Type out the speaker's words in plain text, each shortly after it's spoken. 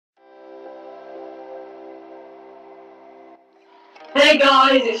Hey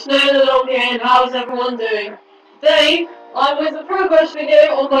guys, it's Snail along here, and how's everyone doing? Today, I'm with a progress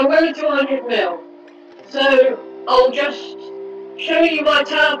video on my road to 100 mil. So, I'll just show you my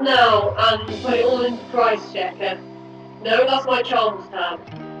tab now and put it all into price checker. No, that's my charms tab.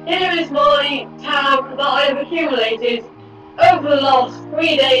 Here is my tab that I have accumulated over the last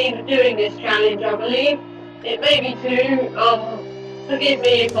 3 days of doing this challenge, I believe. It may be 2, forgive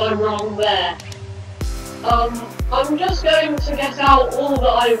me if I'm wrong there. I'm just going to get out all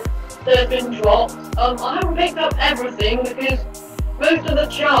that has been dropped. I haven't picked up everything because most of the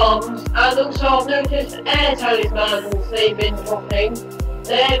charms, and also I've noticed air talismans they've been dropping,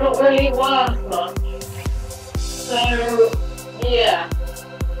 they're not really worth much. So, yeah.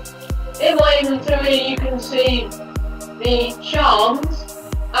 In my inventory you can see the charms,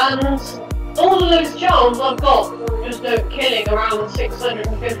 and all of those charms I've got from just killing around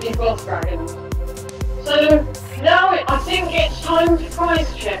 650 frost dragons. So, now I think it's time to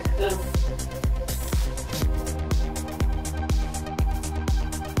price check them.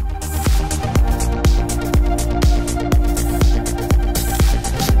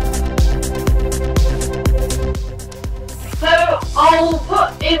 So, I'll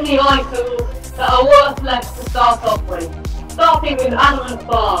put in the items that are worth less to start off with. Starting with Adamant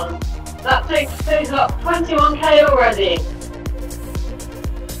Barn. That takes up 21k already.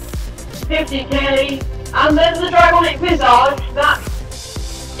 50k. And then the Dragonic Visage, that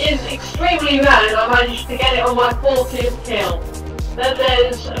is extremely rare, and I managed to get it on my 40th kill. Then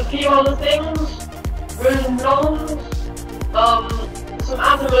there's a few other things, Rune Noms, some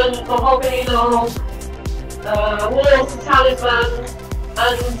Adamant Mahogany Knoll, Water Talisman,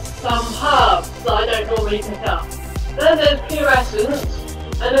 and some herbs that I don't normally pick up. Then there's Pure Essence,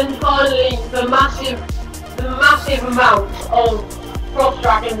 and then finally the massive amount of Frost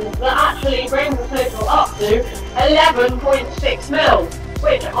Dragons that actually brings the total up to 11.6 mil,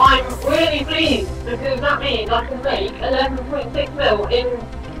 which I'm really pleased because that means I can make 11.6 mil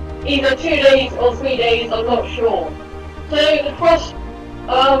in either 2 days or 3 days, I'm not sure. So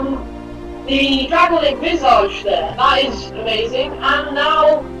the Dragonic Visage there, that is amazing, and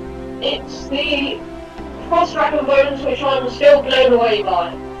now it's the Frost Dragon Bones which I'm still blown away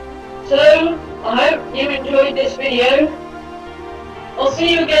by. So, I hope you enjoyed this video. I'll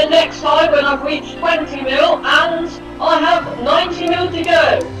see you again next time when I've reached 20 mil and I have 90 mil to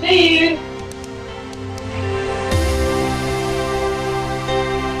go. See you!